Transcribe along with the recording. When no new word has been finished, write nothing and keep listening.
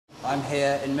I'm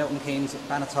here in Milton Keynes at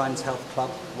Bannatyne's Health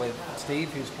Club with Steve,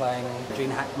 who's playing Gene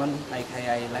Hackman,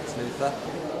 aka Lex Luthor.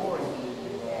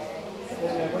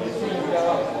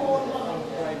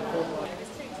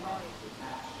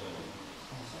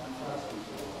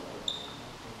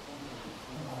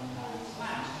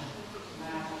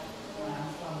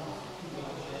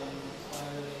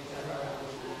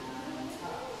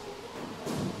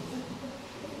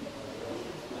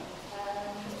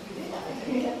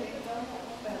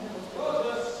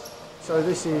 So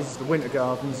this is the Winter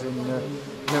Gardens in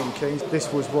Milton Keynes.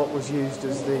 This was what was used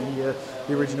as the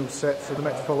original set for the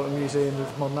Metropolitan Museum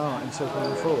of Modern Art in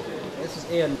 2004. This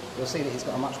is Ian. You'll see that he's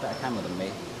got a much better camera than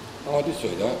me. Oh, I did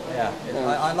see that. Yeah,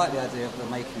 I like the idea of the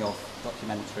making of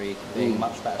documentary being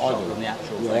much better shot than the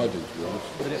actual thing. I do, to be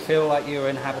honest. Did it feel like you were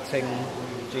inhabiting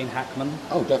Gene Hackman?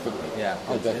 Oh, definitely. Yeah,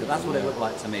 oh, definitely. That's what it looked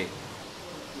like to me.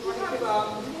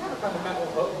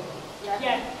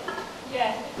 Yeah.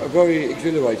 Yeah. A very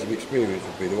exhilarating experience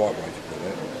would be the right way to put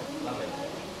it.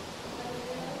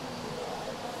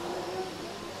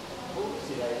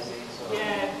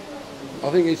 Yeah. I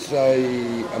think it's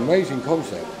an amazing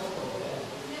concept,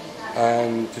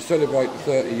 and to celebrate the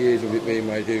 30 years of it being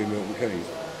made here in Milton Keynes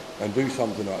and do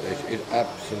something like this is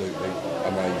absolutely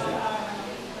amazing.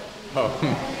 Oh,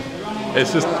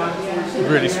 it's just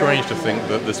really strange to think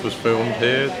that this was filmed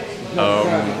here.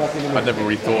 I'd never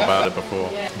really thought about it before.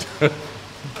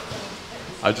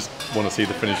 I just want to see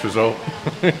the finished result.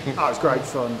 Oh, it's great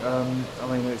fun. I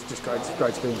mean, it's just great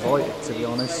to be invited, to be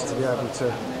honest, to be able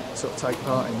to sort of take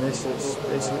part in this.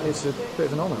 It's a bit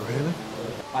of an honour, really.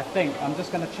 I think I'm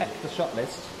just going to check the shot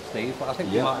list, Steve, but I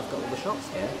think you might have got all the shots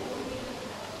here.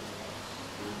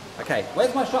 Okay,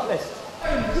 where's my shot list?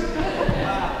 We'll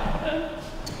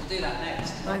do that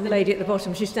next. Like the lady at the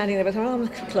bottom, she's standing there with her arms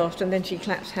clasped and then she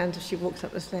claps hands as she walks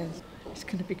up the stairs. It's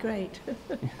going to be great.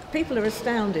 People are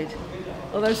astounded,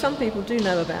 although some people do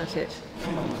know about it.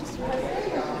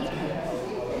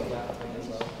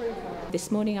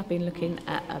 This morning I've been looking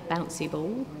at a bouncy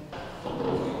ball.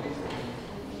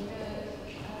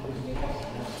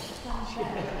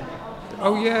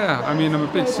 Oh yeah, I mean I'm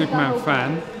a big Superman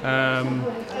fan.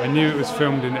 I knew it was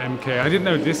filmed in MK. I didn't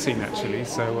know this scene actually,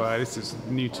 so this is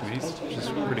new to me, which is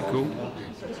pretty cool.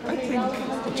 I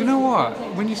think, do you know what?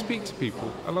 When you speak to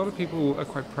people, a lot of people are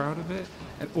quite proud of it,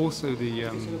 and also the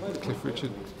Cliff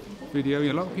Richard video.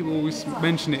 A lot of people always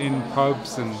mention it in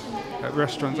pubs and at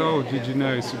restaurants. Oh, did you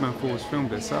know Superman 4 was filmed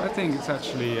there? So I think it's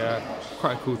actually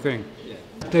quite a cool thing.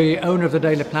 The owner of the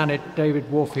Daily Planet, David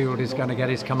Warfield, is going to get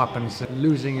his comeuppance,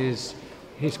 losing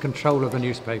his control of the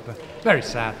newspaper. Very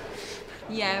sad.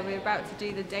 Yeah, we're about to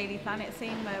do the Daily Planet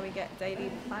scene where we get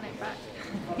Daily Planet back,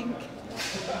 I think.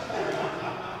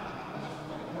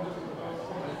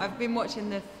 I've been watching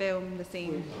the film, the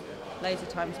scene, loads of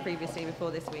times previously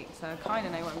before this week, so I kind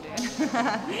of know what I'm doing.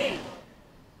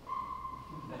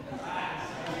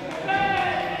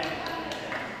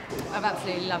 I've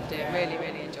absolutely loved it, really,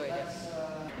 really enjoyed it.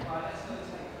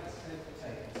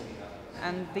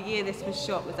 And the year this was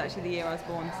shot was actually the year I was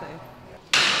born, so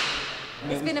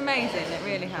it's been amazing, it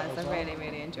really has. I've really,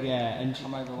 really enjoyed it. Yeah, and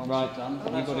right,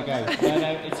 you've got to go.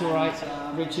 No, it's all right.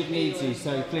 Richard needs you,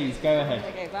 so please go ahead.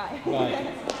 Okay, bye.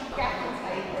 Right.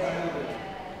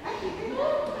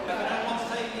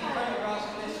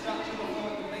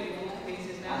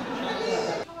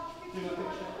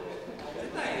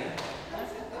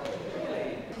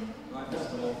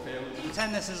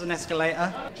 Pretend this is an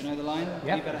escalator. Do you know the line?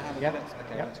 Yep. You better have a good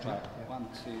Okay, let's try it. 1,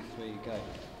 2, 3, go.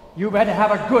 You better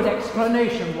have a good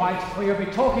explanation, White, or you'll be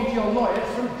talking to your lawyers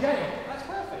from jail. That's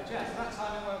perfect, yes. That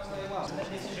time it works very well.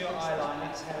 This is your eye line,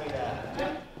 that's Harry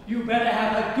there. You better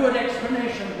have a good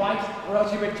explanation, White, or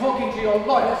else you'll be talking to your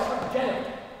lawyers from jail.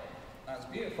 That's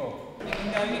beautiful. You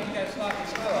can go slightly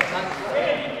slower. That's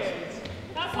really good.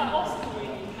 That's like Oscar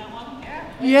reading, that one.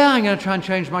 Yeah, I'm going to try and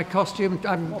change my costume.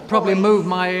 I'd probably move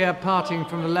my parting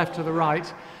from the left to the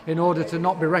right in order to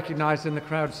not be recognised in the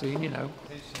crowd scene, you know.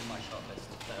 My shot list.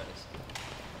 There it is.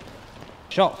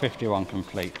 Shot 51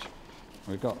 complete.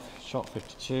 We've got shot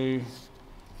 52,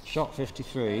 shot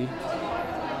 53.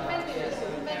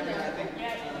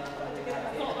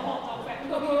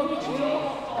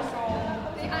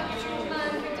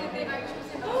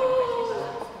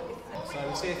 So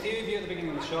we see a few of you at the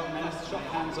beginning of the shot, and then as the shot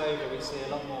pans over, we see a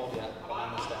lot more of you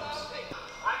behind the steps.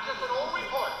 I'm just an old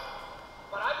reporter,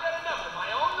 but I've read enough in my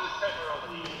own newspaper over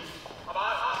the years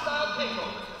about hostile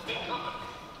takeovers of big companies.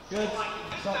 Good.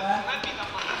 Stop there.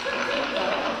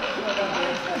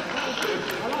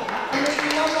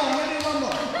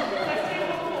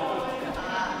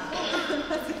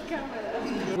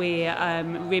 We're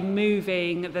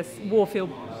removing the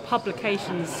Warfield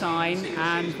publications sign,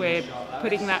 and we're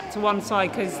putting that to one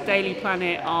side because Daily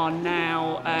Planet are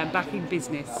now back in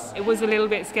business. It was a little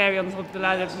bit scary on top of the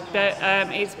ladder, but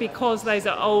it's because those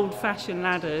are old-fashioned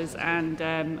ladders, and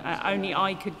only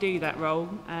I could do that role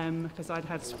because I'd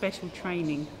had special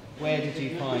training. Where did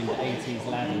you find 80s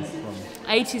ladders from?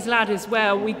 80s ladders,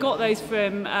 well, we got those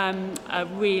from a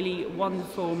really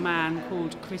wonderful man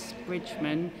called Chris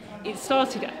Bridgman. It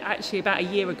started actually about a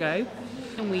year ago,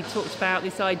 and we talked about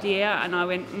this idea, and I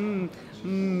went,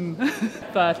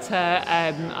 But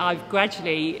I've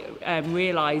gradually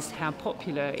realised how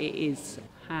popular it is,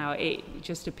 how it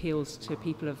just appeals to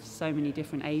people of so many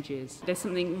different ages. There's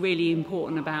something really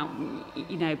important about,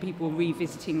 you know, people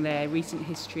revisiting their recent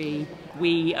history.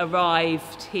 We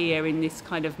arrived here in this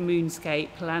kind of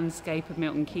moonscape, landscape of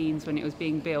Milton Keynes when it was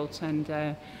being built, and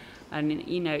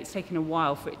you know, it's taken a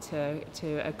while for it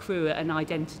to accrue an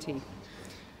identity.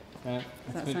 Does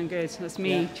that sound good? That's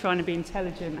me trying to be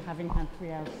intelligent, having had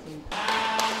 3 hours sleep.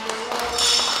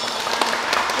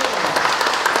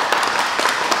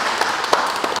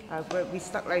 We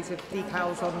stuck loads of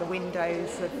decals on the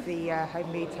windows of the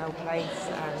home retail place,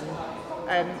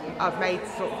 and I've made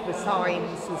sort of the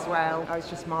signs as well. I was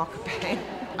just marker pen.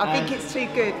 I think it's too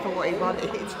good for what he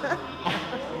wanted.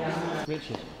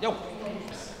 Richard. Yo.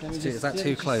 Is that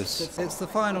too close? It's the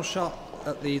final shot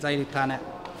at the Daily Planet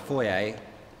foyer.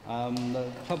 The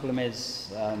problem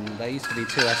is there used to be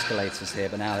 2 escalators here,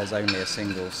 but now there's only a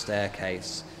single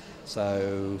staircase.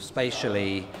 So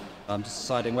spatially, I'm just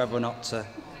deciding whether or not to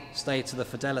stay to the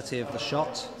fidelity of the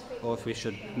shot, or if we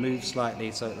should move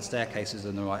slightly so that the staircase is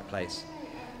in the right place.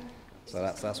 So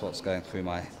that's what's going through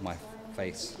my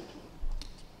face.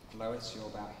 Lois, you're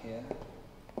about here,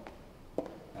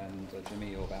 and Jimmy,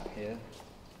 you're about here.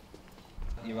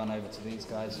 You run over to these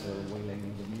guys who are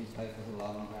wheeling the newspapers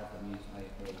along, grab the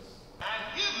newspapers. And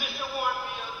you, Mr.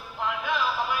 Warfield, are now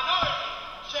a minority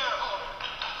shareholder.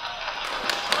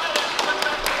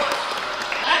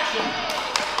 Action!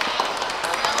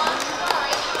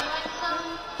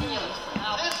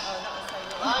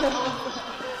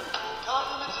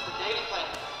 Compliments of the Daily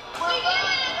Planet.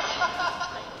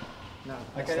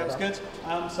 Okay, that was good.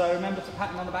 So remember to pat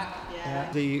him on the back.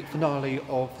 The finale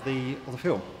of the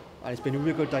film, and it's been a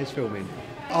really good day's filming.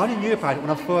 I only knew about it when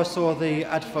I first saw the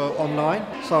advert online,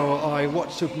 so I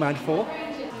watched Superman 4,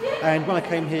 and when I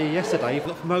came here yesterday, I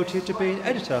got promoted to be an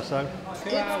editor. So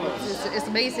it's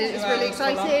amazing. It's really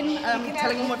exciting.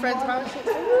 Telling all my friends about it.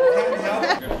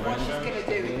 What she's going to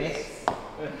do with this?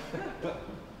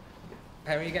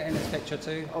 Perry, you getting this picture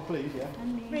too? Oh, please, yeah.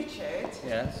 Richard?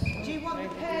 Yes. Do you want the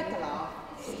pergola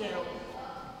still?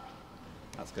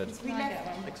 That's good. We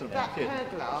left that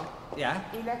pergola. Yeah.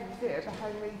 We left it at the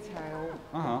home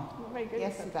retail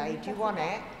yesterday. Do you want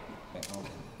it?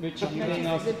 Richard, you're being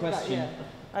asked a question.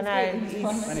 I know. And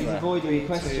he's avoiding the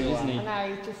question, isn't he? I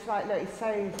know, just like, look, he's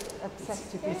so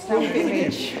obsessed with his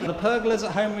self-image. The Pergolas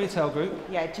at Home Retail Group.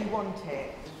 Yeah, do you want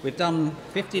it? We've done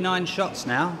 59 shots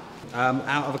now,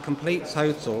 out of a complete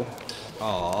total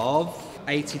of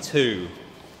 82.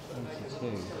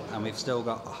 And we've still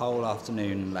got a whole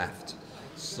afternoon left.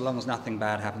 So long as nothing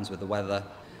bad happens with the weather,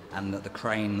 and that the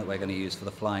crane that we're going to use for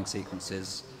the flying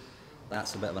sequences,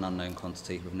 that's a bit of an unknown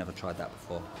quantity. We've never tried that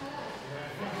before.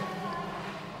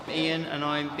 Ian and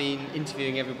I have been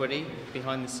interviewing everybody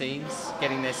behind the scenes,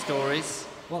 getting their stories.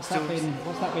 What's that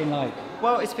been like?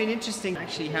 Well, it's been interesting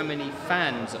actually how many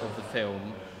fans of the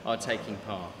film are taking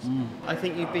part. I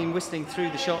think you've been whistling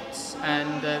through the shots,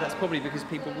 and that's probably because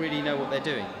people really know what they're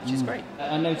doing, which is great.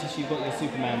 I noticed you've got your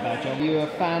Superman badge on. Are you a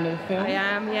fan of the film? I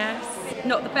am, yes.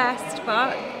 Not the best,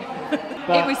 but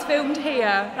it was filmed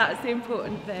here. That's the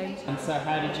important thing. And so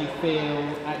how did you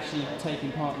feel actually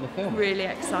taking part in the film? Really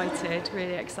excited,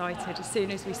 really excited. As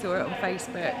soon as we saw it on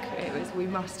Facebook, it was we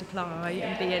must apply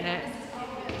and be in it.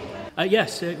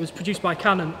 Yes, it was produced by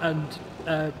Canon, and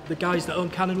the guys that own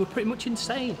Canon were pretty much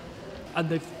insane. And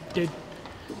they did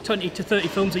 20 to 30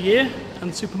 films a year,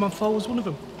 and Superman 4 was one of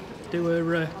them. They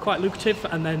were quite lucrative,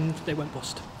 and then they went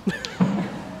bust.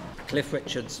 Cliff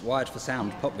Richard's Wired for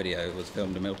Sound pop video was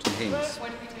filmed in Milton Keynes. When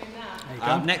are we doing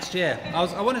that? Next year.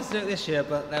 I wanted to do it this year,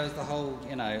 but there was the whole,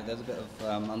 you know, there's a bit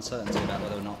of uncertainty about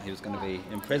whether or not he was going to be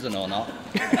in prison or not.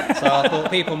 So I thought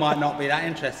people might not be that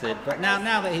interested. But now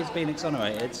that he's been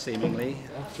exonerated, seemingly.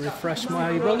 I have to refresh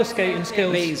my roller skating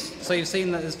skills. Please. So you've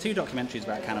seen that there's 2 documentaries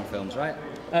about Canon films, right?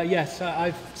 Yes,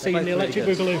 I've seen They're The both Electric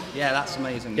really good. Boogaloo. Yeah, that's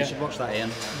amazing. You should watch that,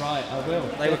 Ian. Right, I will.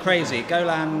 They were crazy.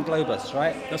 Golan Globus,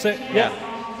 right? That's it, yeah.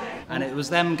 And it was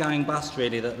them going bust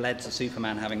really that led to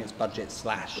Superman having its budget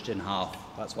slashed in half.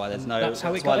 That's why there's no. That's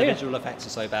how that's it why got the here. visual effects are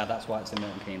so bad. That's why it's in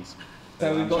Milton Keynes.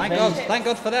 So we've got thank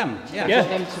God for them. Yeah.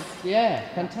 Yeah,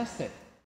 fantastic.